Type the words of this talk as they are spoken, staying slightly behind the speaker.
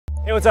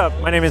Hey, what's up?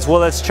 My name is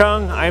Willis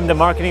Chung. I'm the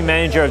marketing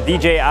manager of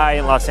DJI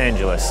in Los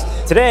Angeles.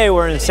 Today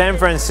we're in San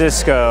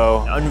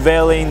Francisco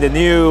unveiling the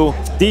new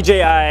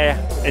DJI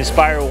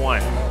Inspire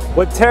 1.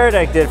 What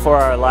Teradek did for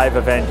our live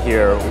event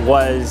here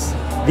was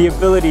the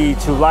ability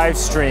to live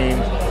stream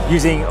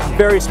using a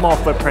very small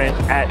footprint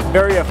at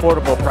very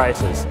affordable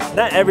prices.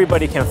 Not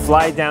everybody can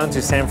fly down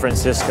to San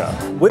Francisco.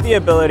 With the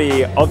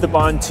ability of the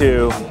Bond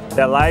 2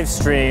 that live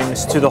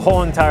streams to the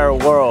whole entire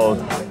world,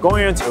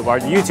 going into our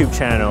YouTube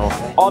channel,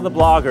 all the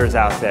bloggers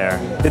out there,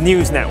 the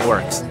news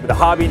networks, the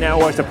hobby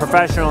networks, the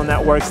professional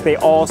networks, they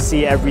all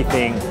see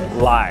everything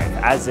live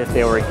as if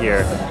they were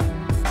here.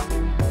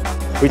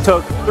 We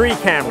took 3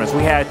 cameras.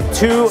 We had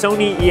 2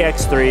 Sony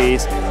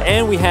EX3s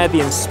and we had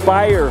the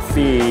Inspire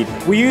feed.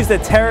 We used the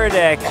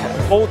Teradek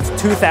Bolt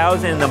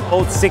 2000 and the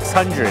Bolt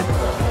 600.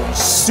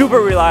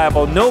 Super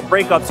reliable, no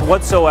breakups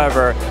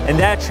whatsoever, and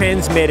that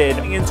transmitted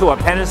into a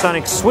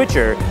Panasonic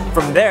switcher.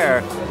 From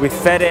there, we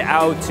fed it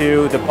out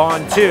to the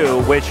Bond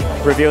 2, which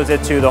reveals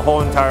it to the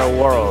whole entire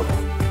world.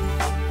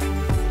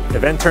 The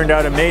event turned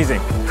out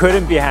amazing.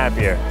 Couldn't be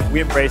happier. We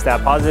embrace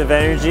that positive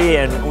energy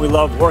and we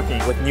love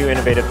working with new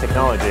innovative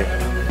technology,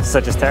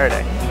 such as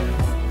Teradek.